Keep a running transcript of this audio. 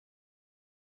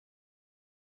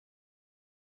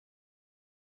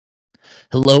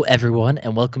Hello, everyone,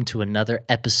 and welcome to another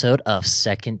episode of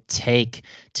Second Take.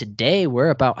 Today, we're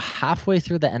about halfway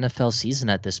through the NFL season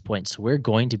at this point, so we're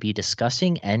going to be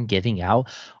discussing and giving out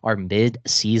our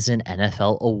mid-season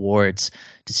NFL awards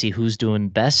to see who's doing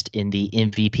best in the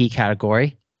MVP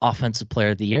category, Offensive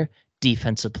Player of the Year,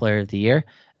 Defensive Player of the Year,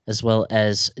 as well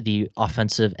as the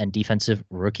Offensive and Defensive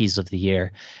Rookies of the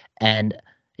Year. And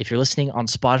if you're listening on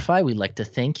Spotify, we'd like to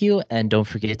thank you. And don't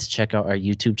forget to check out our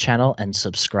YouTube channel and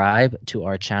subscribe to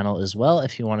our channel as well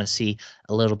if you want to see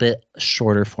a little bit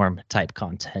shorter form type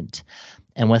content.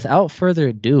 And without further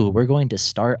ado, we're going to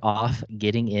start off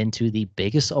getting into the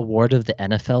biggest award of the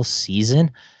NFL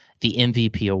season, the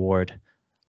MVP award.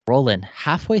 Rowland,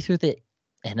 halfway through the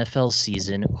NFL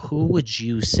season, who would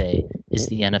you say is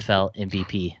the NFL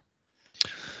MVP?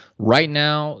 Right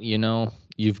now,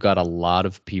 you've got a lot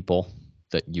of people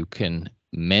that you can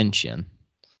mention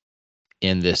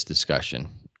in this discussion,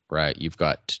 right? You've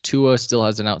got Tua still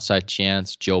has an outside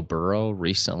chance. Joe Burrow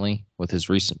recently, with his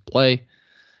recent play,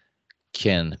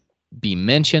 can be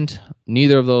mentioned.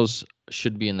 Neither of those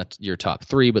should be in your top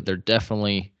three, but they're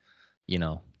definitely,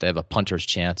 they have a punter's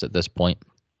chance at this point.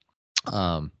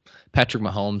 Patrick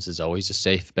Mahomes is always a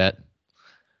safe bet,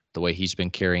 the way he's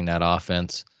been carrying that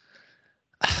offense.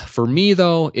 For me,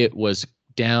 though, it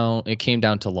came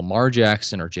down to Lamar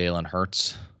Jackson or Jalen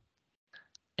Hurts.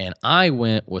 And I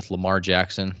went with Lamar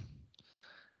Jackson.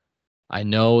 I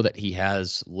know that he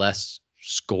has less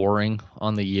scoring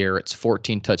on the year. It's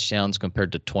 14 touchdowns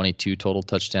compared to 22 total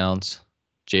touchdowns.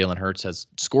 Jalen Hurts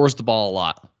scores the ball a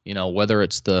lot. Whether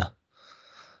it's the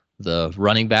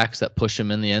running backs that push him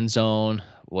in the end zone,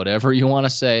 whatever you want to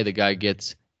say, the guy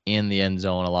gets in the end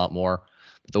zone a lot more.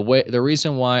 The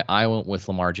reason why I went with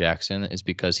Lamar Jackson is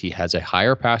because he has a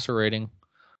higher passer rating,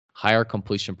 higher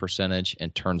completion percentage,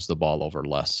 and turns the ball over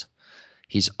less.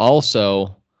 He's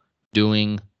also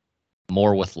doing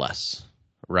more with less,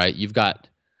 right? You've got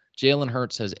Jalen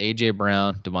Hurts has A.J.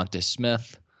 Brown, Devontae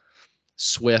Smith,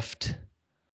 Swift,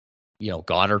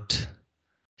 Goddard.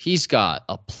 He's got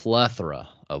a plethora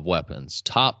of weapons,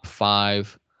 top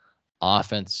 5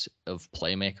 offensive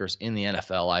playmakers in the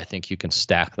NFL. I think you can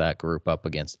stack that group up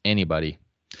against anybody.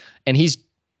 And he's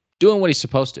doing what he's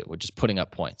supposed to, which is putting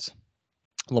up points.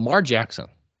 Lamar Jackson,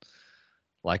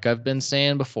 like I've been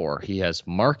saying before, he has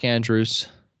Mark Andrews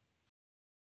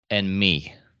and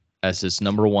me as his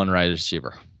number 1 wide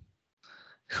receiver.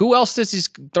 Who else does he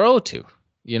throw to?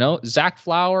 Zach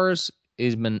Flowers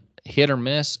has been hit or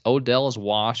miss. Odell is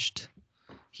washed.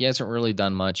 He hasn't really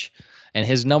done much. And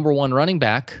his number 1 running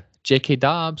back, J.K.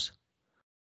 Dobbins.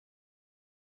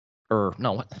 Yeah,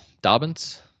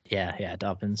 Dobbins.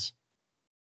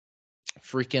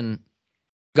 Freaking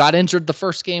got injured the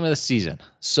first game of the season.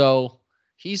 So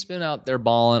he's been out there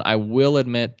balling. I will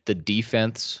admit the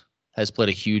defense has played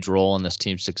a huge role in this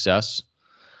team's success.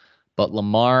 But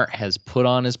Lamar has put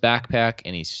on his backpack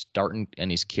and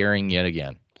he's carrying yet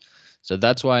again. So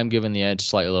that's why I'm giving the edge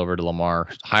slightly over to Lamar.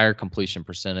 Higher completion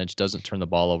percentage, doesn't turn the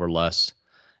ball over less,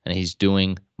 and he's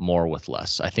doing more with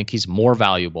less. I think he's more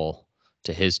valuable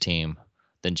to his team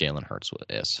than Jalen Hurts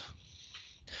is.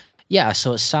 Yeah,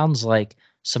 so it sounds like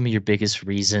some of your biggest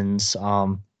reasons,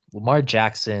 Lamar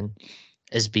Jackson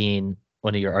as being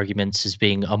one of your arguments as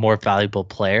being a more valuable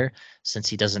player since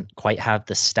he doesn't quite have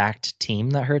the stacked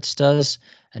team that Hurts does,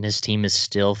 and his team is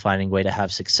still finding a way to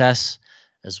have success,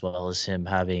 as well as him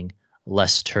having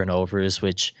less turnovers,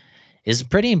 which is a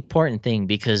pretty important thing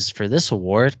because for this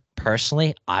award,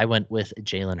 personally, I went with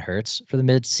Jalen Hurts for the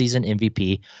midseason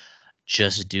MVP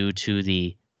just due to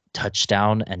the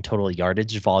touchdown and total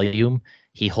yardage volume.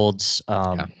 He holds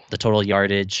the total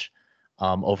yardage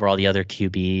over all the other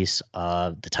QBs,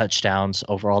 the touchdowns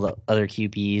over all the other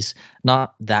QBs.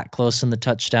 Not that close in the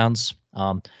touchdowns.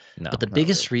 But the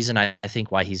biggest reason I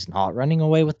think why he's not running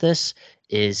away with this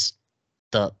is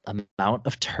the amount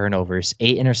of turnovers,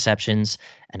 8 interceptions,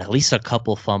 and at least a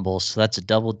couple fumbles. So that's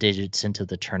double digits into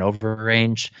the turnover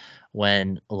range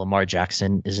when Lamar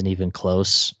Jackson isn't even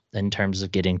close in terms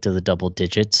of getting to the double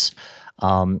digits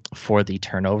for the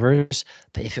turnovers.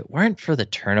 But if it weren't for the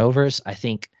turnovers, I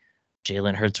think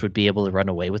Jalen Hurts would be able to run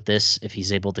away with this if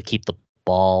he's able to keep the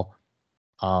ball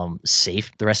safe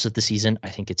the rest of the season. I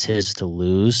think it's his to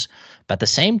lose. But at the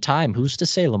same time, who's to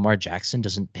say Lamar Jackson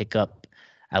doesn't pick up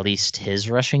at least his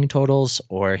rushing totals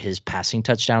or his passing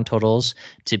touchdown totals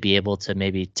to be able to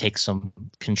maybe take some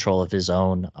control of his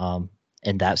own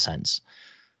in that sense?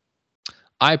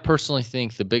 I personally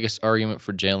think the biggest argument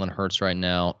for Jalen Hurts right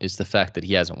now is the fact that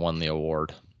he hasn't won the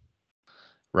award.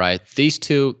 Right? These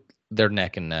two, they're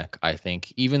neck and neck, I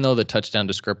think. Even though the touchdown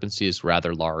discrepancy is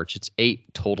rather large, it's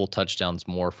 8 total touchdowns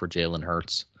more for Jalen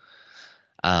Hurts.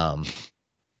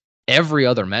 every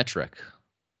other metric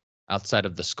outside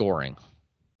of the scoring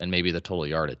and maybe the total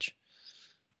yardage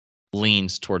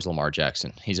leans towards Lamar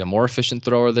Jackson. He's a more efficient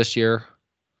thrower this year.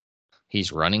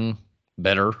 He's running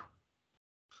better.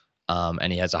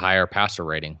 And he has a higher passer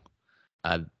rating.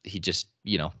 He just,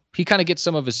 he kind of gets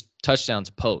some of his touchdowns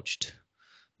poached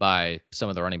by some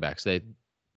of the running backs. They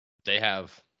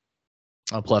have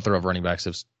a plethora of running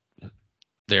backs.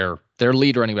 Their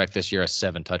lead running back this year has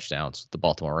 7 touchdowns, the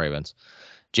Baltimore Ravens.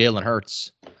 Jalen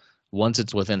Hurts, once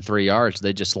it's within 3 yards,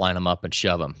 they just line him up and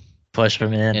shove him. Push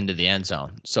him into the end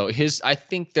zone. So I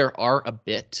think there are a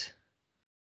bit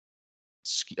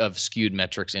of skewed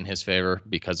metrics in his favor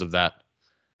because of that.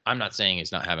 I'm not saying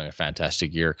he's not having a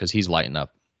fantastic year because he's lighting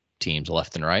up teams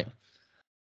left and right.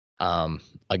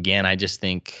 Again, I just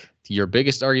think your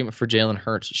biggest argument for Jalen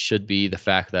Hurts should be the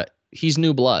fact that he's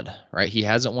new blood, right? He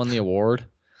hasn't won the award.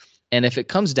 And if it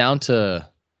comes down to,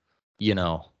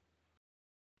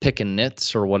 picking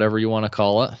nits or whatever you want to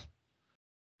call it,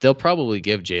 they'll probably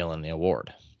give Jalen the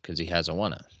award because he hasn't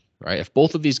won it, right? If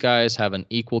both of these guys have an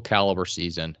equal caliber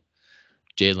season,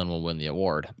 Jalen will win the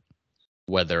award,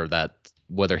 whether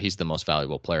he's the most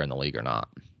valuable player in the league or not.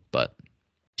 But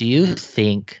do you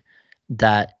think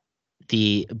that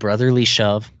the brotherly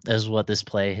shove, as what this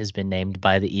play has been named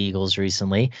by the Eagles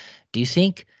recently, do you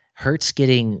think Hurts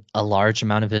getting a large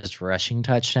amount of his rushing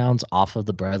touchdowns off of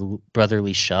the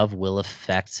brotherly shove will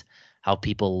affect how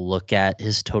people look at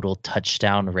his total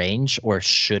touchdown range, or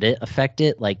should it affect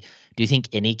it? Like, do you think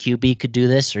any QB could do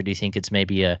this, or do you think it's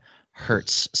maybe a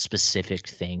Hurts specific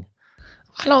thing?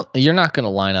 You're not going to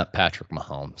line up Patrick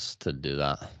Mahomes to do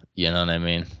that. You know what I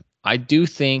mean? I do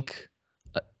think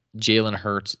Jalen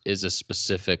Hurts is a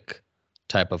specific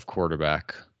type of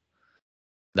quarterback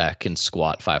that can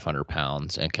squat 500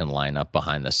 pounds and can line up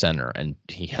behind the center, and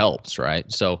he helps,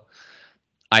 right? So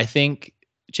I think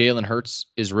Jalen Hurts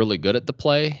is really good at the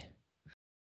play,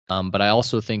 but I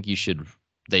also think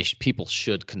people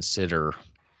should consider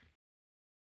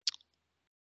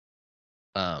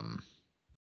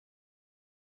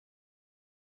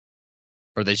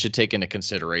or they should take into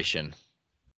consideration,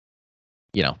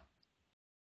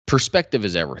 perspective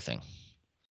is everything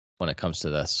when it comes to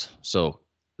this. So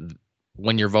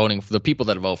when you're voting for the people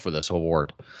that vote for this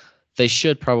award, they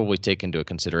should probably take into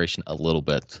consideration a little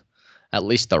bit, at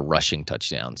least the rushing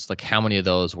touchdowns. Like, how many of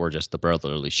those were just the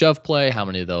brotherly shove play? How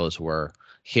many of those were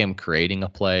him creating a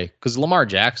play? Because Lamar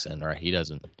Jackson, right, he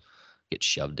doesn't get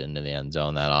shoved into the end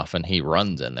zone that often. He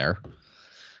runs in there.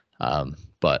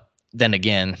 But then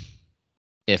again,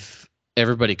 if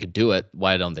everybody could do it,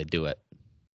 why don't they do it?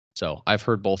 So I've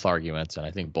heard both arguments, and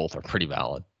I think both are pretty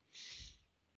valid.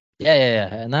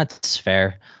 Yeah, and that's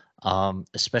fair.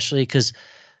 Especially because,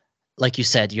 like you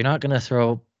said, you're not going to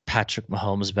throw Patrick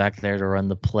Mahomes back there to run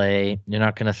the play. You're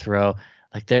not going to throw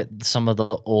some of the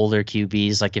older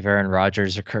QBs, like if Aaron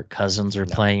Rodgers or Kirk Cousins are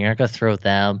playing, you're not going to throw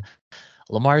them.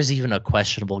 Lamar's even a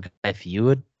questionable guy if you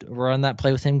would run that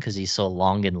play with him because he's so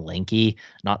long and lanky,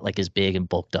 not like as big and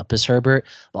bulked up as Herbert.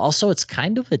 But also, it's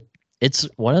it's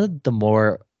one of the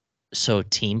more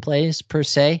team plays per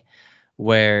se,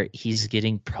 where he's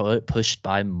getting pushed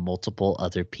by multiple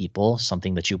other people,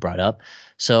 something that you brought up.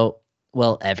 So,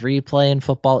 well, every play in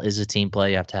football is a team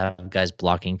play. You have to have guys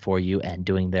blocking for you and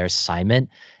doing their assignment.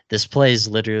 This play is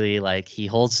literally like he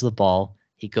holds the ball,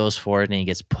 he goes forward, and he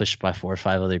gets pushed by 4 or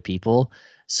 5 other people.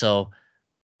 So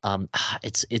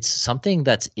it's something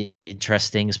that's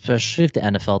interesting, especially if the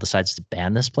NFL decides to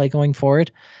ban this play going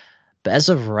forward. But as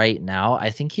of right now, I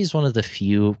think he's one of the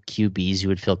few QBs you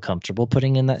would feel comfortable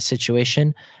putting in that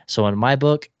situation. So in my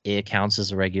book, it counts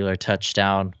as a regular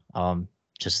touchdown,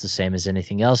 just the same as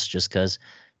anything else, just because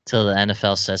till the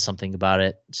NFL says something about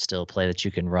it, it's still a play that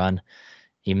you can run,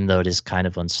 even though it is kind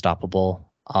of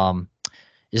unstoppable.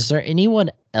 Is there anyone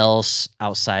else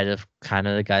outside of kind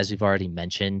of the guys we've already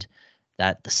mentioned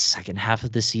that the second half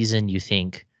of the season you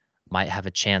think might have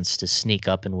a chance to sneak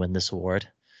up and win this award?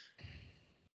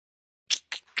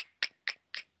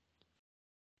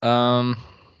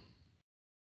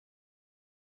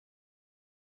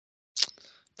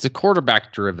 It's a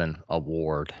quarterback-driven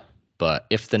award, but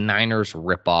if the Niners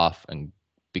rip off and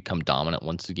become dominant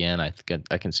once again, I think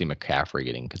I can see McCaffrey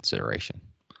getting consideration.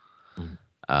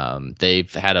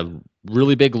 They've had a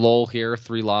really big lull here,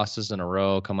 3 losses in a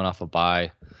row coming off a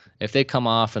bye. If they come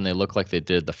off and they look like they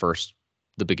did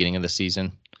the beginning of the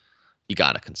season, you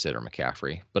got to consider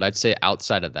McCaffrey. But I'd say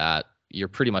outside of that, you're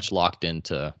pretty much locked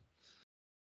into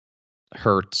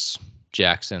Hurts,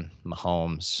 Jackson,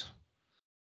 Mahomes,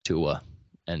 Tua,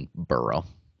 and Burrow.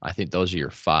 I think those are your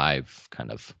 5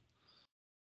 kind of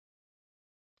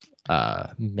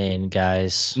main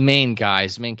guys, main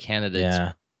candidates.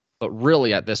 Yeah. But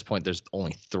really, at this point, there's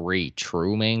only 3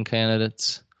 true main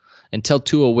candidates. Until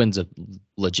Tua wins a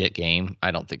legit game,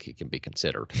 I don't think he can be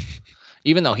considered,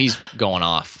 even though he's going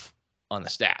off on the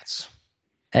stats.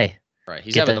 Hey, Right,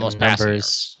 he's get having the the most passing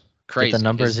numbers. yards. Get the Crazy.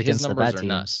 numbers His against the numbers bad are teams.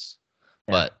 nuts.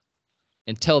 Yeah. But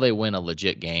until they win a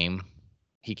legit game,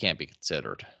 he can't be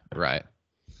considered, right?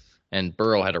 And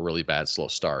Burrow had a really bad slow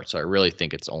start, so I really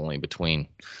think it's only between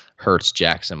Hurts,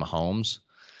 Jackson, Mahomes.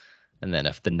 And then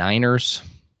if the Niners,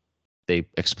 they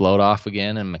explode off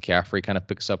again and McCaffrey kind of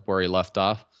picks up where he left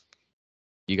off,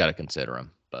 you got to consider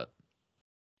him. But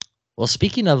well,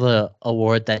 speaking of a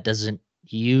award that doesn't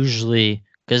usually,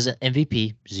 because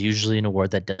MVP is usually an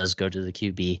award that does go to the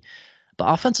QB, but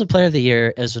Offensive Player of the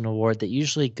Year is an award that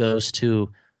usually goes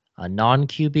to a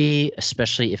non-QB,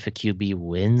 especially if a QB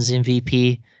wins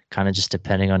MVP, kind of just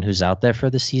depending on who's out there for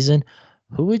the season.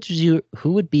 Who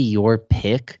would be your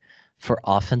pick for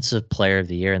Offensive Player of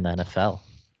the Year in the NFL?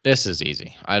 this is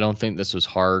easy. I don't think this was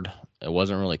hard. It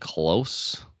wasn't really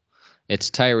close. It's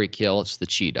Tyreek Hill. It's the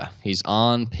cheetah. He's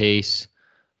on pace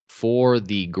for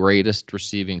the greatest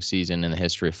receiving season in the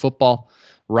history of football.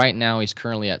 Right now, he's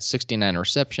currently at 69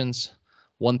 receptions,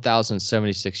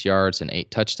 1,076 yards, and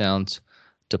 8 touchdowns.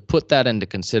 To put that into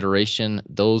consideration,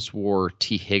 those were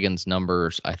T. Higgins'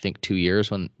 numbers, I think 2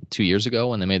 years ago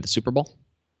when they made the Super Bowl.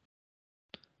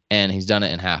 And he's done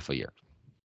it in half a year.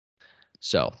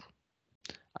 So,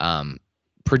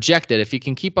 projected, if he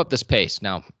can keep up this pace,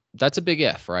 now that's a big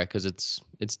if, right? Because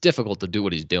it's difficult to do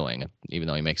what he's doing, even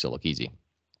though he makes it look easy.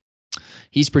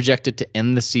 He's projected to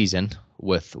end the season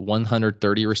with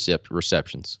 130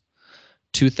 receptions,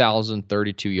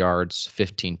 2,032 yards,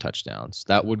 15 touchdowns.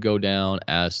 That would go down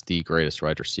as the greatest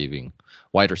wide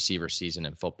receiver season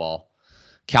in football.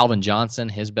 Calvin Johnson,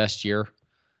 his best year,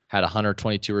 had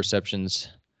 122 receptions,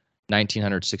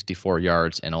 1,964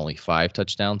 yards, and only 5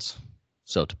 touchdowns.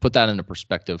 So to put that into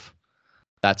perspective,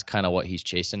 that's kind of what he's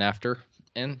chasing after.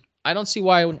 And I don't see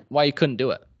why he couldn't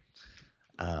do it.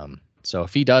 So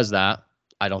if he does that,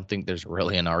 I don't think there's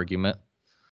really an argument.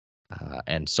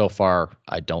 And so far,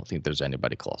 I don't think there's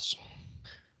anybody close.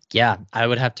 Yeah, I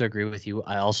would have to agree with you.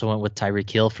 I also went with Tyreek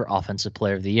Hill for Offensive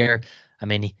Player of the Year. I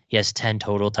mean, he has 10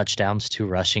 total touchdowns, 2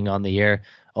 rushing on the year,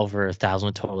 over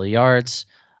 1,000 total yards,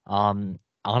 on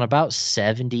about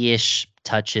 70-ish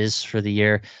touches for the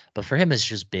year. But for him, it's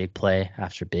just big play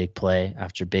after big play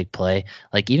after big play.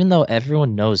 Like, even though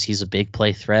everyone knows he's a big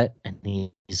play threat and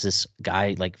he's this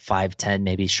guy like 5'10",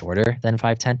 maybe shorter than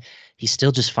 5'10", he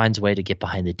still just finds a way to get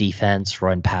behind the defense,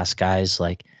 run past guys.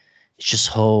 Like, it's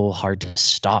just so hard to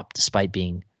stop despite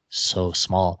being so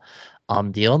small.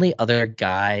 The only other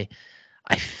guy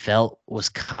I felt was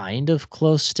kind of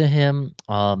close to him,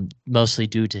 mostly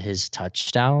due to his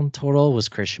touchdown total, was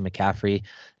Christian McCaffrey,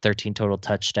 13 total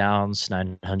touchdowns,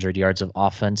 900 yards of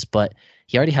offense, but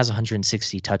he already has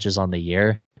 160 touches on the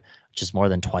year, which is more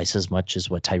than twice as much as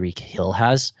what Tyreek Hill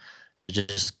has.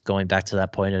 Just going back to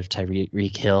that point of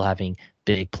Tyreek Hill having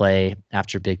big play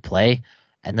after big play.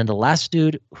 And then the last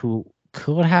dude who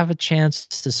could have a chance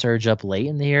to surge up late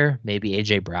in the year, maybe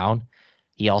A.J. Brown.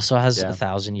 He also has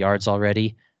 1,000 yards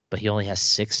already, but he only has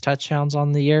 6 touchdowns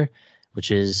on the year, which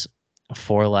is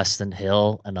 4 less than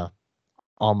Hill and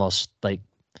almost like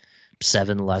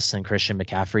 7 less than Christian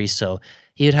McCaffrey. So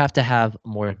he would have to have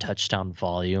more touchdown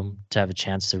volume to have a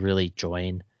chance to really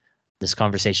join this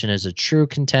conversation as a true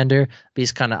contender, but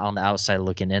he's kind of on the outside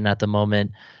looking in at the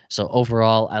moment. So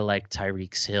overall, I like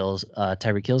Tyreek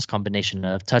Hill's combination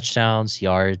of touchdowns,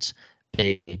 yards,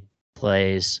 big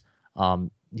plays.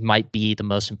 Might be the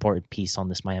most important piece on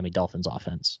this Miami Dolphins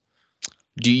offense.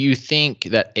 Do you think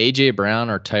that A.J. Brown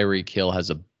or Tyreek Hill has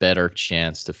a better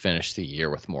chance to finish the year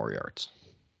with more yards?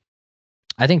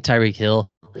 I think Tyreek Hill,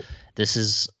 this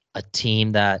is a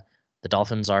team that the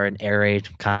Dolphins are an air raid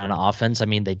kind of offense. I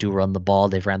mean, they do run the ball.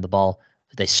 They've ran the ball.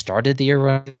 They started the year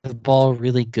running the ball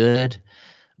really good.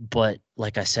 But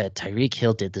like I said, Tyreek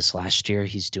Hill did this last year.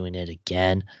 He's doing it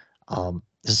again.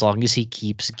 As long as he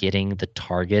keeps getting the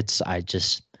targets, I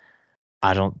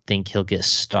don't think he'll get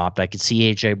stopped. I could see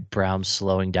A.J. Brown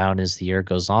slowing down as the year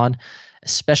goes on,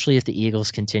 especially if the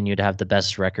Eagles continue to have the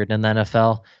best record in the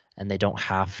NFL and they don't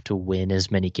have to win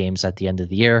as many games at the end of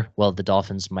the year. Well, the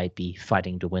Dolphins might be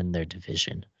fighting to win their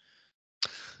division.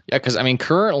 Yeah, because, I mean,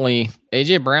 currently,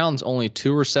 A.J. Brown's only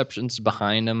 2 receptions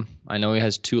behind him. I know he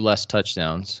has 2 less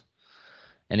touchdowns.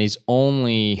 And he's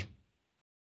only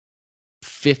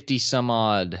 50 some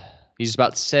odd. He's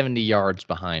about 70 yards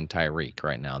behind Tyreek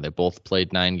right now. They both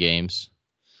played 9 games.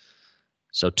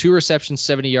 So 2 receptions,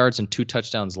 70 yards, and 2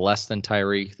 touchdowns less than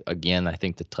Tyreek. Again, I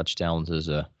think the touchdowns is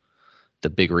the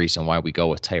big reason why we go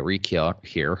with Tyreek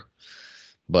here.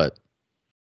 But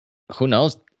who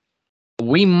knows?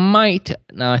 We might.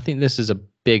 Now, I think this is a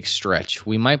big stretch.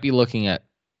 We might be looking at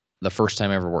the first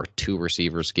time ever where two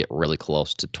receivers get really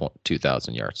close to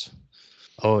 2,000 yards.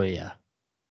 Oh, yeah.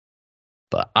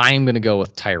 But I'm going to go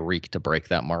with Tyreek to break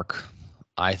that mark.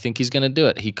 I think he's going to do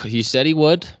it. He said he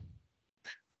would.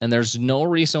 And there's no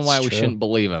reason why we shouldn't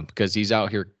believe him because he's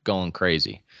out here going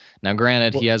crazy. Now,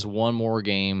 granted, he has one more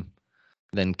game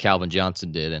than Calvin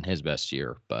Johnson did in his best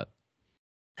year. But,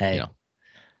 hey, you know.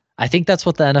 I think that's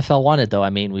what the NFL wanted, though.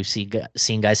 I mean, we've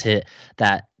seen guys hit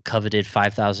that coveted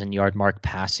 5,000-yard mark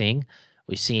passing.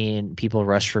 We've seen people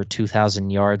rush for 2,000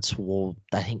 yards. Well,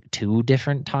 I think two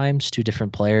different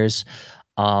players.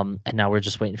 And now we're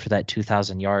just waiting for that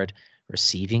 2,000-yard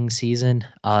receiving season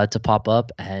to pop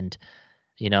up. And,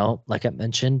 you know, like I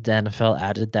mentioned, the NFL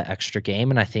added that extra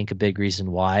game. And I think a big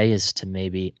reason why is to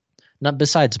maybe, not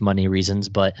besides money reasons,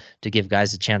 but to give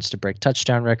guys a chance to break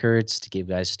touchdown records, to give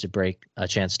guys a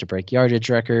chance to break yardage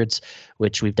records,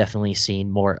 which we've definitely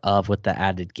seen more of with the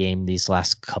added game these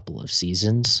last couple of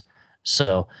seasons.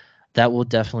 So that will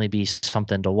definitely be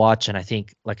something to watch. And I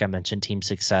think, like I mentioned, team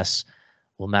success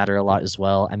will matter a lot as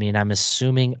well. I mean, I'm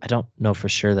assuming, I don't know for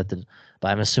sure but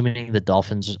I'm assuming the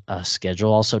Dolphins'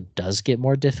 schedule also does get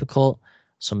more difficult.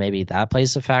 So maybe that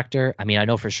plays a factor. I mean, I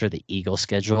know for sure the Eagles'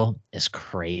 schedule is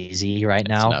crazy right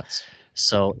now. Nuts.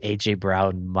 So A.J.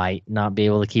 Brown might not be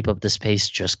able to keep up this pace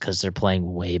just because they're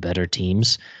playing way better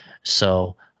teams.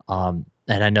 So, and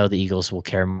I know the Eagles will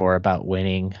care more about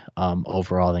winning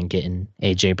overall than getting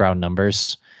A.J. Brown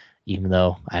numbers, even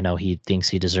though I know he thinks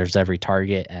he deserves every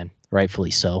target, and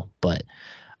rightfully so. But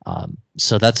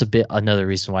so that's another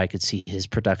reason why I could see his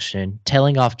production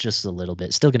tailing off just a little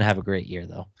bit. Still going to have a great year,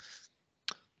 though.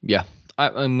 Yeah,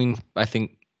 I mean, I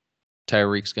think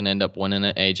Tyreek's going to end up winning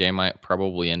it. AJ might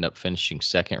probably end up finishing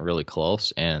second really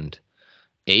close, and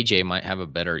AJ might have a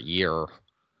better year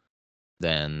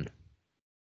than,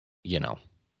 you know,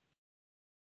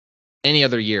 any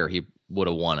other year he would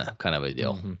have won a kind of a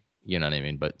deal. Mm-hmm. You know what I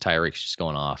mean? But Tyreek's just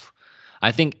going off.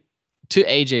 I think to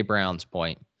AJ Brown's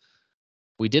point,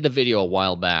 we did a video a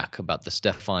while back about the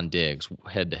Stephon Diggs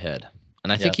head-to-head,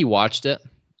 and I think he watched it.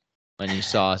 And you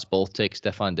saw us both take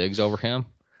Stephon Diggs over him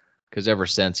because ever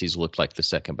since he's looked like the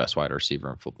second best wide receiver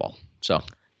in football. So,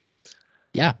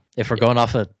 yeah, if we're going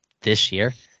off of this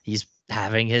year, he's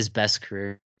having his best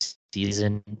career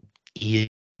season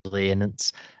easily, and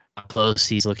it's close.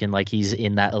 He's looking like he's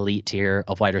in that elite tier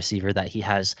of wide receiver that he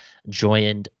has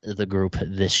joined the group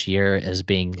this year as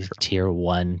being tier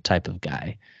 1 type of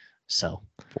guy. So,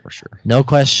 for sure, no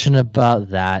question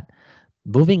about that.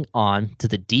 Moving on to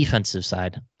the defensive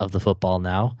side of the football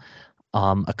now,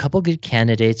 a couple good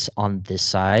candidates on this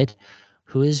side.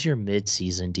 Who is your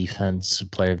midseason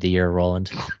defensive player of the year,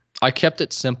 Rowland? I kept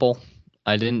it simple.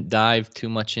 I didn't dive too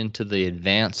much into the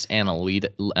advanced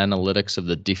analytics of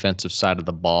the defensive side of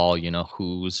the ball, you know,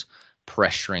 who's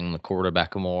pressuring the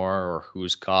quarterback more or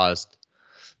who's caused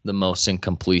the most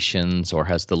incompletions or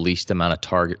has the least amount of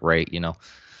target rate, you know.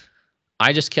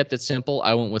 I just kept it simple.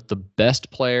 I went with the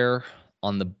best player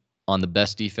on the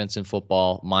best defense in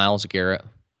football, Myles Garrett.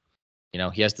 You know,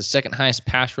 he has the second highest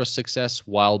pass rush success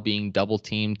while being double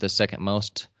teamed the second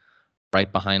most,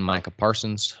 right behind Micah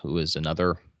Parsons, who is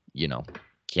another, you know,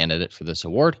 candidate for this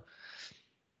award.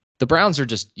 The Browns are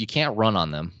just, you can't run on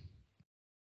them.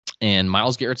 And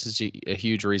Myles Garrett's is a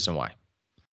huge reason why.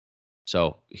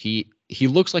 So he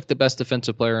looks like the best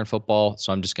defensive player in football,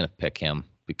 so I'm just going to pick him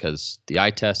because the eye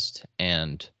test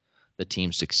and the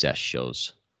team success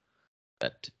shows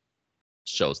that.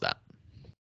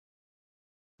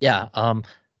 Yeah,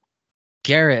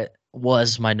 Garrett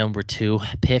was my number 2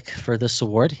 pick for this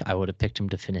award. I would have picked him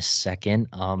to finish second.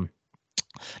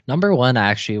 Number 1, I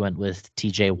actually went with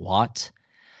TJ Watt.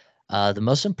 The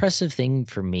most impressive thing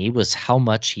for me was how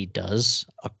much he does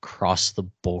across the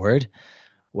board,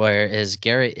 whereas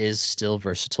Garrett is still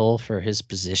versatile for his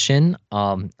position.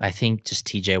 I think just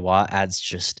TJ Watt adds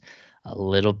just a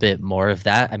little bit more of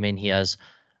that. I mean, he has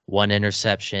 1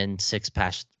 interception, 6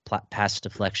 pass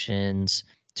deflections,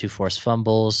 2 forced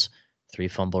fumbles, 3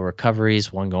 fumble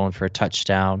recoveries, 1 going for a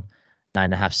touchdown,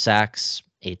 9.5 sacks,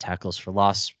 8 tackles for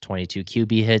loss, 22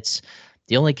 QB hits.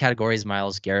 The only categories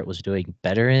Myles Garrett was doing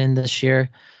better in this year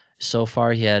so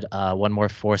far, he had 1 more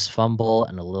forced fumble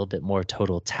and a little bit more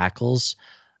total tackles.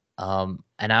 And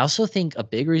I also think a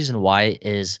big reason why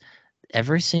is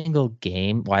every single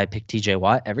game, why I picked TJ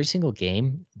Watt, every single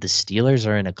game, the Steelers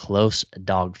are in a close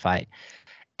dogfight.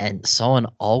 And someone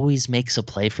always makes a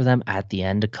play for them at the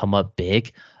end to come up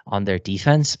big on their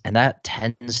defense. And that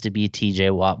tends to be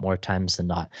TJ Watt more times than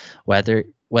not. Whether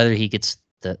he gets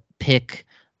the pick,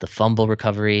 the fumble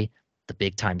recovery, the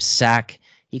big time sack,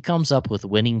 he comes up with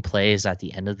winning plays at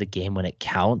the end of the game when it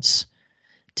counts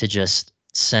to just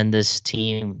send this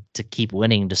team to keep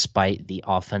winning despite the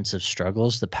offensive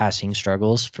struggles, the passing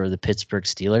struggles for the Pittsburgh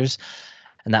Steelers.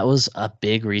 And that was a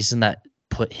big reason that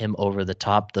put him over the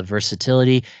top, the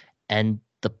versatility and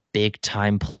the big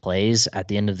time plays at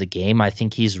the end of the game. I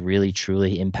think he's really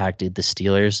truly impacted the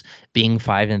Steelers being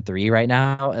 5-3 right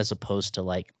now, as opposed to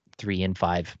like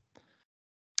 3-5.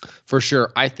 For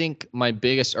sure. I think my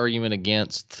biggest argument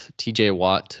against TJ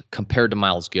Watt compared to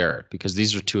Myles Garrett, because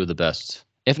these are two of the best,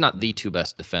 if not the two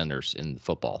best defenders in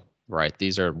football, right?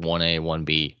 These are 1A,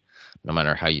 1B, no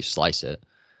matter how you slice it,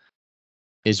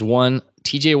 is one,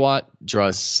 TJ Watt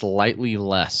draws slightly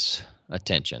less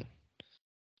attention.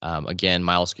 Again,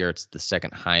 Myles Garrett's the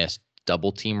second highest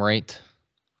double team rate.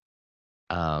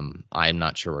 I'm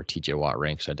not sure where TJ Watt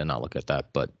ranks. I did not look at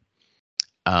that, but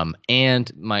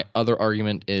and my other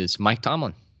argument is Mike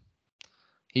Tomlin.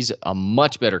 He's a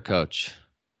much better coach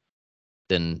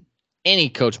than any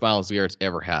coach Myles Garrett's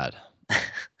ever had.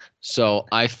 So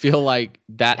I feel like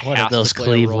that one has of those to play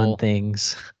Cleveland a role.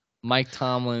 things. Mike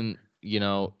Tomlin,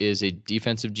 is a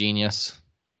defensive genius.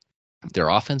 Their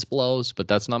offense blows, but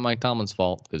that's not Mike Tomlin's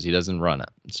fault because he doesn't run it.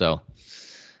 So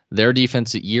their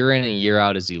defense year in and year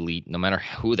out is elite, no matter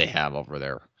who they have over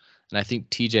there. And I think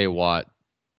TJ Watt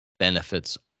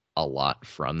benefits a lot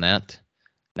from that.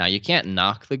 Now, you can't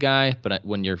knock the guy, but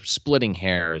when you're splitting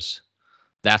hairs,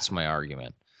 that's my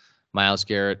argument. Myles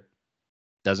Garrett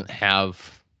doesn't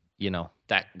have,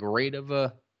 that great of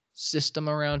a system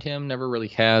around him, never really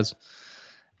has.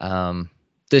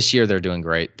 This year, they're doing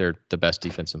great. They're the best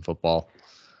defense in football.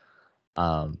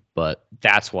 But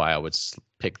that's why I would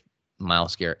pick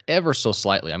Myles Garrett ever so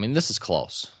slightly. I mean, this is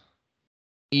close.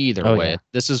 Either way,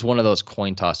 This is one of those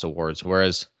coin toss awards,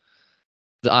 whereas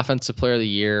the offensive player of the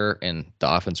year and the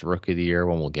offensive rookie of the year,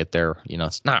 when we'll get there,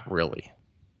 it's not really,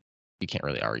 you can't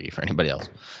really argue for anybody else.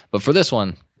 But for this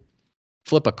one,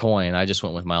 flip a coin. I just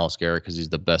went with Myles Garrett because he's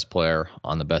the best player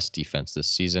on the best defense this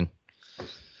season.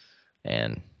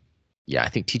 And yeah, I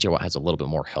think TJ Watt has a little bit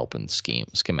more help in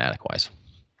schematic wise.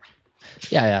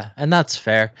 Yeah. And that's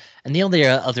fair. And the only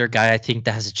other guy I think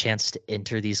that has a chance to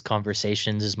enter these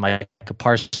conversations is Micah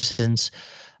Parsons.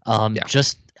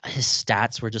 Just his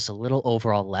stats were just a little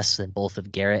overall less than both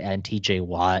of Garrett and TJ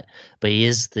Watt, but he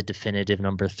is the definitive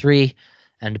number 3.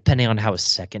 And depending on how his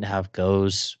second half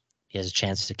goes, he has a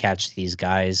chance to catch these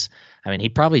guys. I mean, he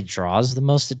probably draws the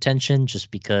most attention just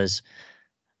because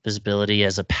visibility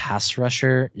as a pass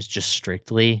rusher is just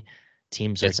strictly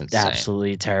teams are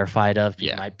absolutely terrified of.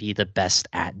 He might be the best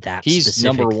at that. He's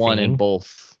number one in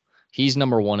both. He's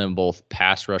number one in both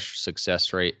pass rush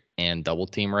success rate and double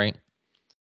team rate.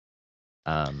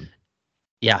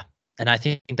 Yeah, and I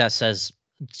think that says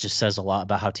a lot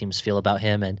about how teams feel about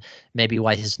him, and maybe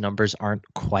why his numbers aren't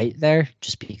quite there,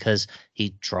 just because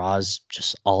he draws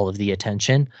just all of the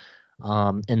attention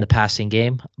in the passing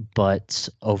game. But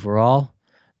overall,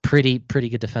 pretty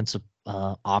good defensive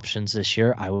options this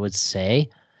year, I would say.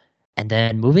 And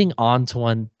then moving on to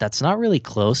one that's not really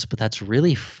close, but that's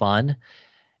really fun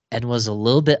and was a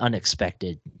little bit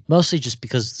unexpected, mostly just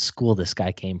because the school this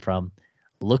guy came from.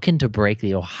 Looking to break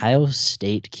the Ohio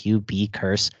State QB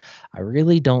curse. I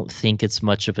really don't think it's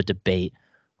much of a debate.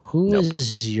 Who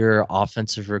is your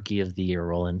offensive rookie of the year,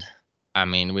 Rowland? I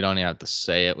mean, we don't even have to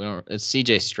say it. It's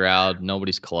C.J. Stroud.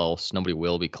 Nobody's close. Nobody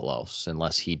will be close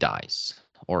unless he dies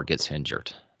or gets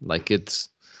injured. Like, it's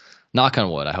knock on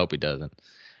wood. I hope he doesn't.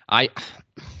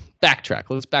 Backtrack.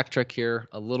 Let's backtrack here.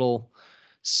 A little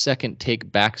second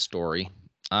take backstory.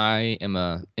 I am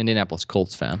a Indianapolis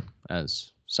Colts fan,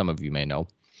 as some of you may know.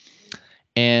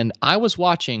 And I was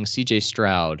watching C.J.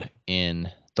 Stroud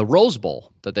in the Rose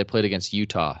Bowl that they played against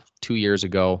Utah 2 years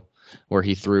ago, where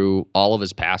he threw all of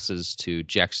his passes to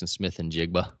Jackson Smith and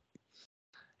Jigba.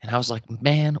 And I was like,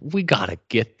 man, we got to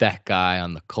get that guy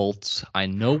on the Colts. I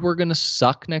know we're going to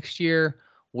suck next year.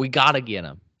 We got to get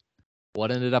him.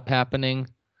 What ended up happening?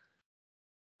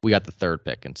 We got the 3rd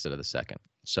pick instead of the 2nd.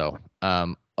 So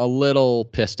a little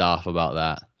pissed off about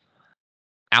that.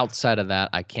 Outside of that,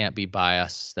 I can't be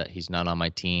biased that he's not on my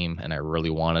team, and I really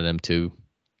wanted him to.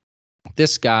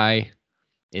 This guy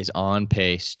is on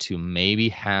pace to maybe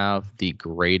have the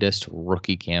greatest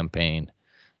rookie campaign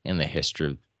in the history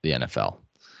of the NFL.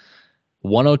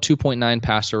 102.9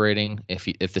 passer rating.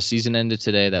 If the season ended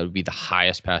today, that would be the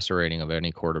highest passer rating of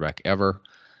any quarterback ever,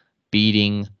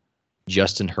 beating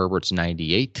Justin Herbert's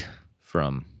 98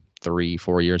 from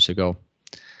 3-4 years ago.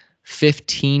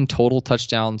 15 total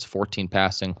touchdowns, 14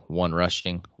 passing, 1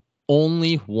 rushing,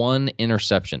 only 1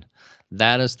 interception.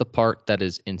 That is the part that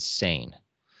is insane.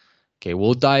 Okay,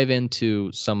 we'll dive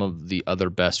into some of the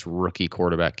other best rookie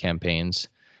quarterback campaigns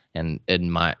and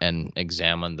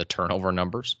examine the turnover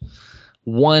numbers.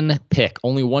 One pick,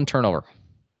 only one turnover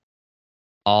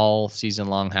all season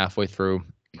long, halfway through.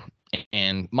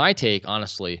 And my take,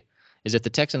 honestly, is if the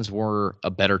Texans were a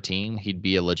better team, he'd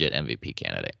be a legit MVP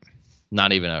candidate.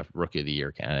 Not even a Rookie of the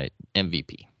Year candidate,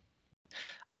 MVP.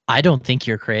 I don't think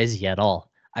you're crazy at all.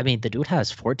 I mean, the dude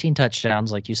has 14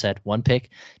 touchdowns, like you said, one pick,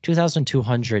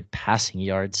 2,200 passing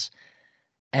yards.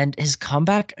 And his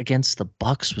comeback against the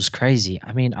Bucks was crazy.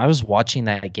 I mean, I was watching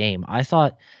that game. I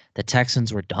thought the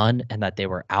Texans were done and that they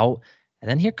were out. And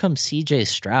then here comes CJ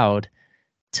Stroud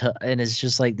and it's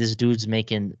just like this dude's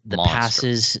making the Monster.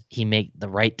 passes. He make the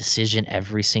right decision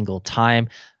every single time.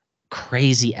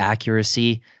 Crazy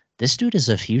accuracy. This dude is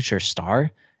a future star.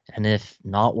 And if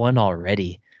not one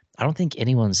already, I don't think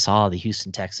anyone saw the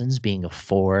Houston Texans being a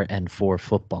 4-4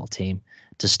 football team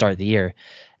to start the year.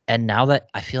 And now that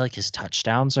I feel like his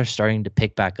touchdowns are starting to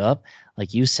pick back up,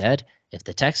 like you said, if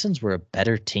the Texans were a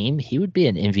better team, he would be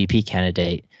an MVP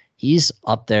candidate. He's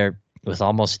up there with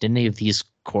almost any of these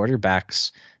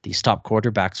quarterbacks, these top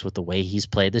quarterbacks, with the way he's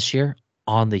played this year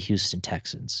on the Houston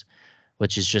Texans,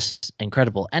 which is just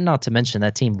incredible. And not to mention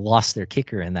that team lost their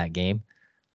kicker in that game.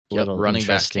 Little running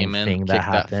back came in, kicked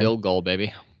that field goal,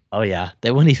 baby. Oh yeah,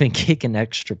 they wouldn't even kick an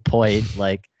extra point.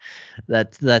 Like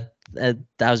that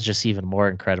was just even more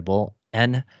incredible.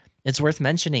 And it's worth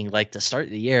mentioning, like, to start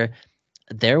the year,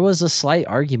 there was a slight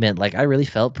argument. Like, I really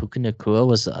felt Puka Nacua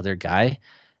was the other guy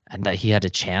and that he had a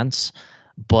chance.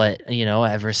 But,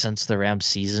 ever since the Rams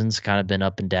season's kind of been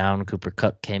up and down, Cooper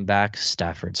Kupp came back,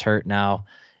 Stafford's hurt now.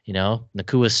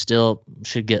 Nacua still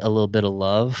should get a little bit of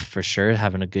love for sure,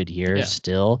 having a good year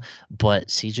still. But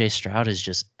CJ Stroud is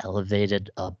just elevated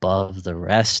above the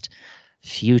rest.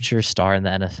 Future star in the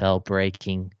NFL,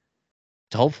 breaking,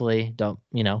 hopefully,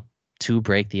 to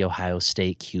break the Ohio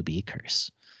State QB curse.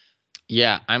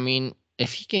 Yeah, I mean,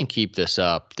 if he can keep this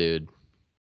up, dude,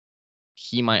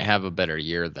 he might have a better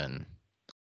year than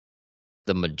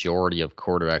the majority of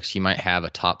quarterbacks. He might have a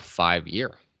top 5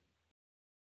 year.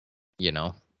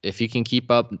 If he can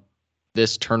keep up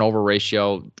this turnover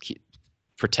ratio,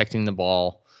 protecting the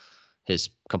ball, his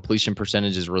completion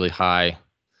percentage is really high.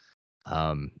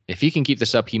 If he can keep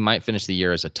this up, he might finish the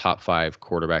year as a top 5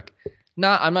 quarterback.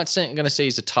 I'm not going to say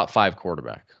he's a top 5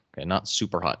 quarterback. Okay, not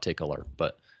super hot take alert,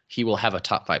 but he will have a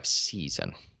top 5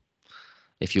 season.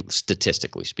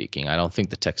 Statistically speaking, I don't think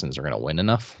the Texans are going to win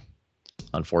enough.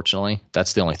 Unfortunately,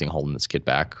 that's the only thing holding this kid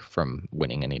back from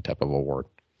winning any type of award.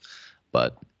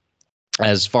 But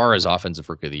as far as offensive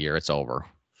rookie of the year, it's over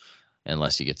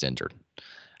unless he gets injured.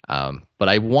 But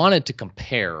I wanted to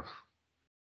compare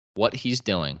what he's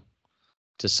doing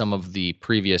to some of the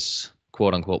previous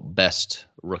quote unquote best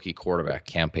rookie quarterback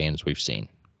campaigns we've seen,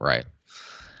 right?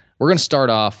 We're going to start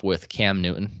off with Cam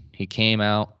Newton. He came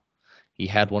out. He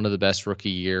had one of the best rookie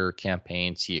year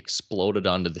campaigns. He exploded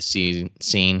onto the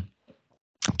scene.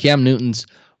 Cam Newton's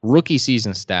rookie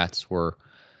season stats were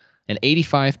an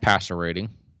 85 passer rating,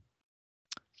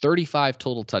 35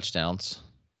 total touchdowns,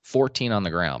 14 on the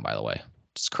ground, by the way.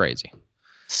 It's crazy.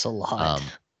 It's a lot.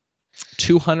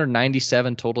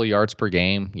 297 total yards per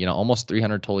game, almost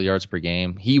 300 total yards per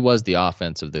game. He was the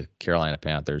offense of the Carolina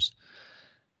Panthers.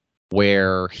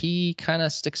 Where he kind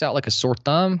of sticks out like a sore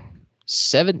thumb,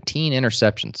 17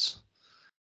 interceptions.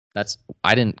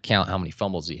 I didn't count how many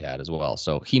fumbles he had as well.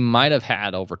 So he might have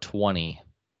had over 20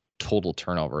 total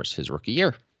turnovers his rookie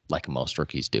year, like most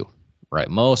rookies do, right?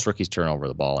 Most rookies turn over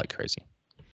the ball like crazy.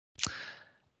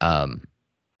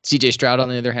 CJ Stroud, on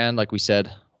the other hand, like we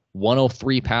said,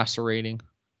 103 passer rating,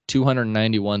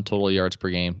 291 total yards per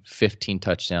game, 15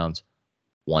 touchdowns,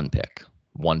 1 pick,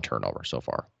 1 turnover so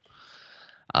far.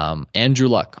 Andrew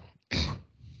Luck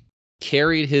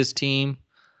carried his team.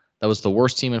 That was the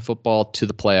worst team in football to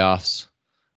the playoffs.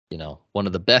 One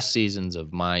of the best seasons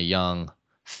of my young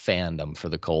fandom for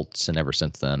the Colts. And ever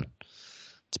since then,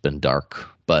 it's been dark.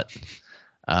 But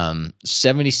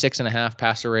 76.5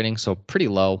 passer rating, so pretty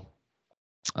low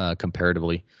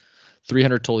comparatively.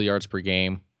 300 total yards per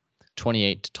game,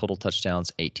 28 total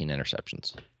touchdowns, 18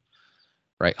 interceptions.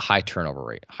 Right? High turnover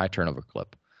rate, high turnover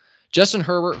clip. Justin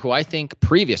Herbert, who I think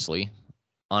previously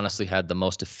honestly had the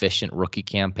most efficient rookie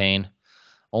campaign,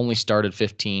 only started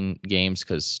 15 games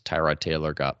because Tyrod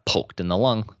Taylor got poked in the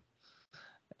lung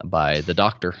by the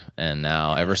doctor. And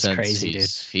now ever since crazy,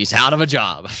 he's out of a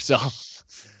job. So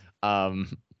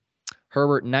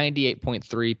Herbert,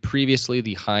 98.3, previously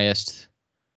the highest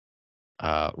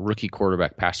rookie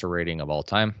quarterback passer rating of all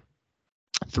time.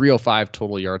 305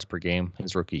 total yards per game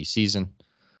his rookie season.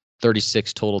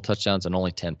 36 total touchdowns and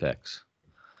only 10 picks.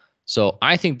 So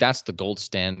I think that's the gold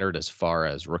standard as far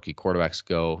as rookie quarterbacks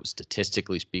go,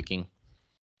 statistically speaking.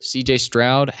 CJ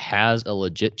Stroud has a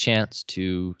legit chance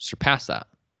to surpass that,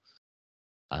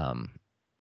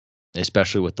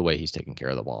 especially with the way he's taking care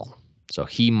of the ball. So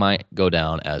he might go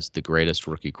down as the greatest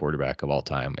rookie quarterback of all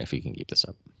time if he can keep this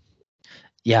up.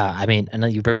 Yeah, I mean, and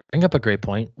you bring up a great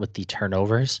point with the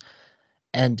turnovers.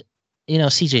 And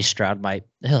CJ Stroud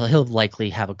he'll likely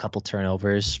have a couple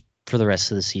turnovers for the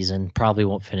rest of the season. Probably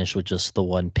won't finish with just the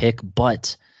one pick,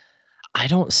 but I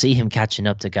don't see him catching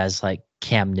up to guys like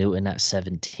Cam Newton at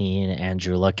 17,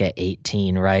 Andrew Luck at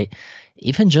 18, right?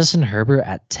 Even Justin Herbert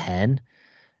at 10.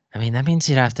 I mean, that means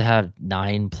he'd have to have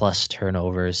 9+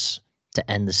 turnovers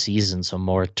to end the season, so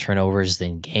more turnovers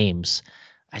than games.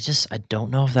 I don't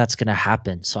know if that's going to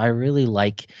happen. So I really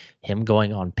like him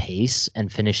going on pace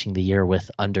and finishing the year with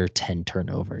under 10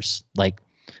 turnovers. Like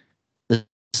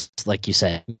you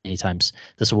said many times,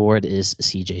 this award is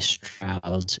CJ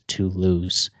Stroud to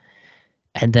lose.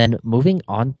 And then moving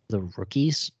on to the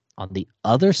rookies on the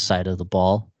other side of the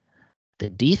ball, the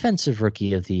defensive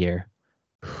rookie of the year.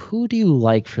 Who do you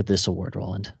like for this award,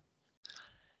 Rowland?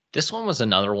 This one was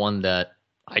another one that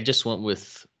I just went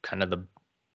with kind of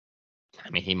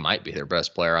he might be their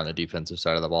best player on the defensive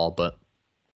side of the ball, but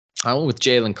I went with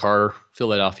Jalen Carter,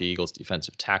 Philadelphia Eagles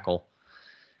defensive tackle.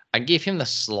 I gave him the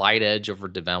slight edge over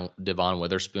Devon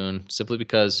Witherspoon simply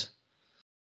because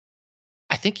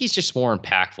I think he's just more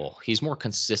impactful. He's more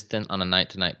consistent on a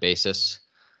night-to-night basis.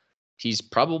 He's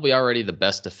probably already the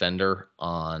best defender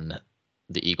on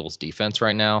the Eagles defense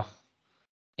right now.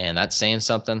 And that's saying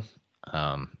something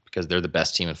because they're the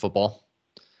best team in football.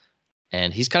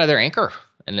 And he's kind of their anchor,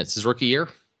 and it's his rookie year.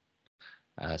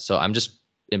 So I'm just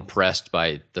impressed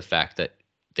by the fact that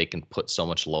they can put so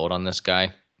much load on this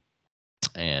guy,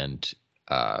 and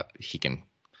he can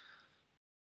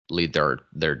lead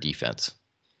their defense.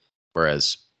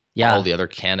 Whereas all the other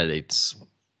candidates,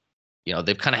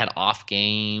 they've kind of had off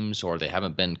games or they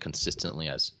haven't been consistently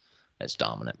as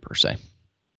dominant per se.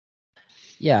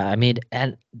 Yeah, I mean,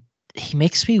 and he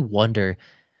makes me wonder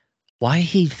why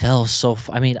he fell so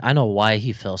far. I mean, I know why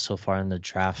he fell so far in the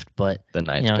draft, but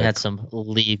he had some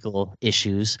legal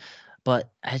issues. But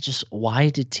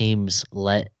why did teams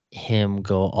let him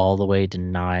go all the way to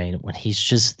 9 when he's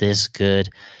just this good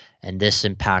and this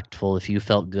impactful? If you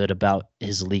felt good about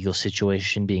his legal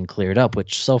situation being cleared up,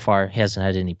 which so far he hasn't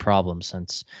had any problems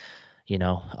since,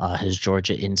 his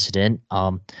Georgia incident.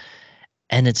 And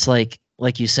it's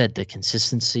like you said, the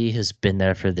consistency has been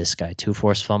there for this guy. 2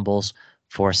 forced fumbles,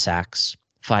 4 sacks,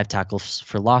 5 tackles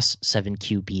for loss, 7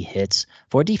 QB hits,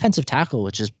 4 defensive tackle,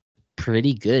 which is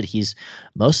pretty good. He's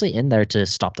mostly in there to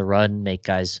stop the run, make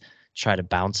guys try to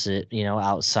bounce it,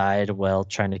 outside while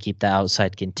trying to keep the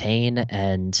outside contained.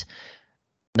 And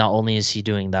not only is he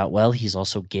doing that well, he's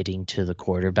also getting to the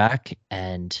quarterback.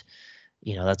 And,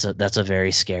 that's a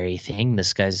very scary thing.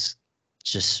 This guy's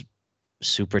just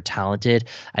super talented.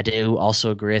 I do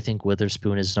also agree. I think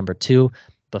Witherspoon is number 2,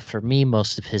 but for me,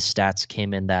 most of his stats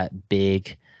came in that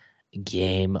big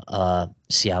game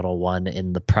Seattle won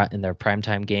in their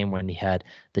primetime game when he had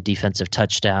the defensive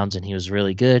touchdowns and he was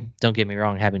really good. Don't get me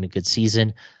wrong, having a good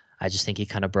season. I just think he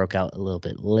kind of broke out a little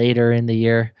bit later in the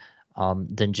year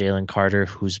than Jalen Carter,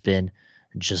 who's been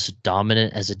just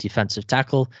dominant as a defensive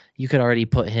tackle. You could already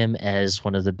put him as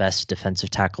one of the best defensive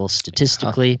tackles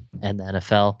statistically in the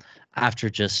NFL after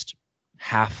just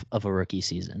half of a rookie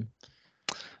season.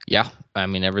 Yeah, I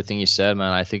mean, everything you said,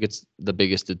 man, I think it's the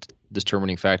biggest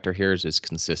determining factor here is his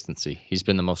consistency. He's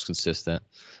been the most consistent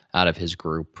out of his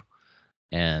group.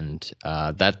 And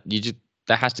that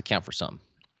has to count for something,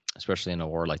 especially in a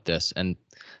war like this. And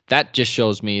that just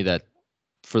shows me that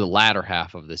for the latter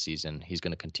half of the season, he's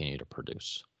going to continue to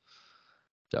produce.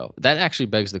 So that actually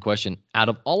begs the question, out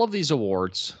of all of these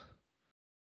awards,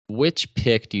 which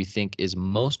pick do you think is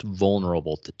most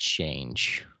vulnerable to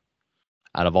change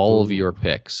out of all of your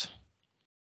picks?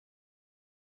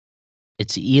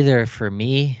 It's either for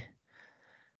me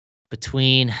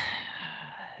between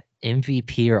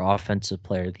MVP or Offensive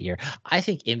Player of the Year. I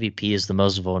think MVP is the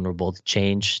most vulnerable to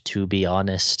change, to be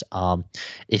honest.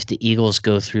 If the Eagles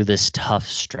go through this tough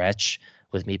stretch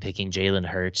with me picking Jalen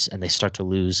Hurts and they start to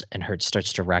lose and Hurts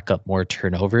starts to rack up more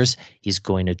turnovers, he's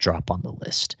going to drop on the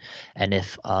list. And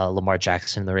if Lamar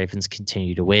Jackson and the Ravens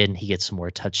continue to win, he gets some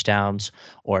more touchdowns,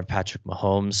 or Patrick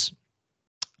Mahomes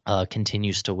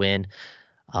continues to win,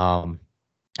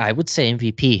 I would say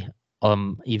MVP.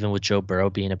 Even with Joe Burrow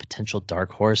being a potential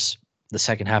dark horse the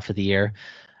second half of the year,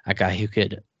 a guy who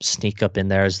could sneak up in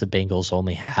there, as the Bengals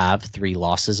only have 3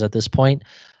 losses at this point.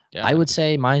 Yeah. I would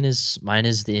say mine is the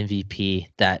MVP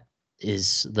that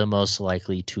is the most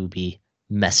likely to be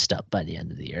messed up by the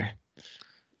end of the year.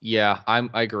 Yeah, I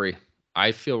agree.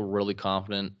 I feel really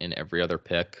confident in every other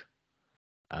pick.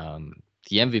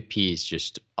 The MVP is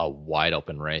just a wide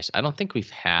open race. I don't think we've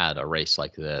had a race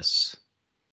like this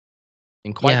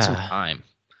in quite some Yeah. time.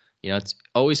 It's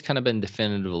always kind of been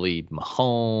definitively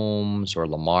Mahomes or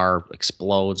Lamar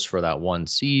explodes for that one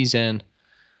season,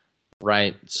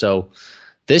 right? So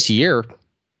this year,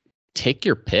 take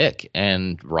your pick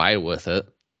and ride with it.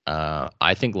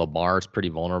 I think Lamar is pretty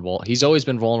vulnerable. He's always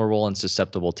been vulnerable and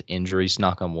susceptible to injuries.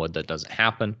 Knock on wood, that doesn't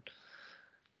happen.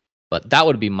 But that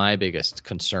would be my biggest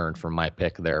concern for my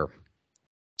pick there.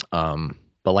 But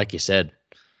like you said,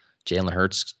 Jalen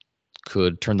Hurts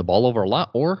could turn the ball over a lot,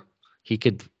 or he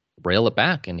could rail it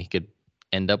back and he could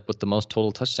end up with the most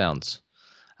total touchdowns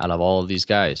out of all of these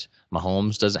guys.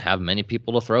 Mahomes doesn't have many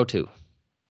people to throw to.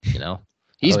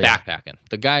 He's backpacking.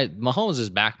 The guy, Mahomes is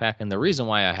backpacking. The reason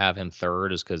why I have him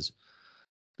third is because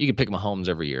you could pick Mahomes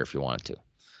every year if you wanted to.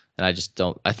 And I just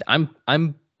don't.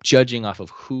 I'm judging off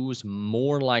of who's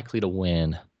more likely to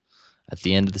win at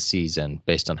the end of the season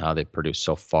based on how they've produced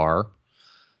so far,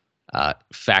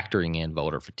 factoring in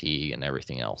voter fatigue and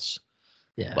everything else.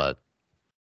 Yeah. But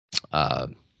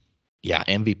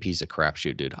MVP's a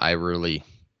crapshoot, dude. I really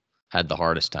had the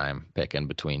hardest time picking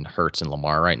between Hurts and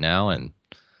Lamar right now. And,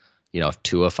 if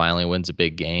Tua finally wins a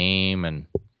big game and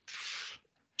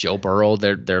Joe Burrow,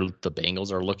 the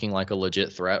Bengals are looking like a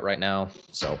legit threat right now.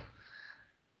 So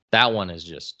that one is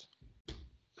just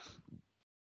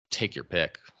take your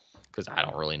pick because I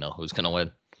don't really know who's going to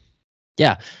win.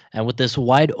 Yeah. And with this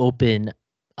wide open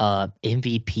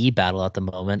MVP battle at the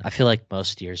moment, I feel like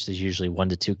most years there's usually 1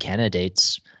 to 2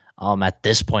 candidates at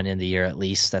this point in the year, at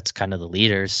least. That's kind of the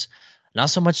leaders. Not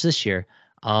so much this year.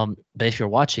 But if you're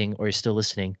watching or you're still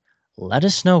listening, let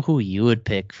us know who you would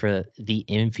pick for the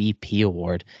MVP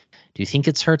award. Do you think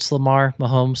it's Hurts, Lamar,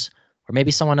 Mahomes, or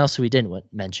maybe someone else who we didn't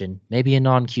mention? Maybe a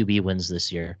non-QB wins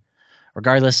this year.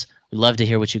 Regardless, we'd love to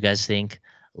hear what you guys think.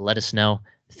 Let us know.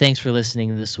 Thanks for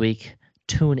listening this week.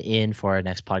 Tune in for our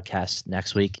next podcast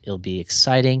next week. It'll be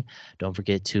exciting. Don't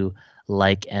forget to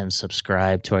like and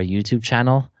subscribe to our YouTube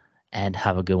channel, and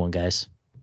have a good one, guys.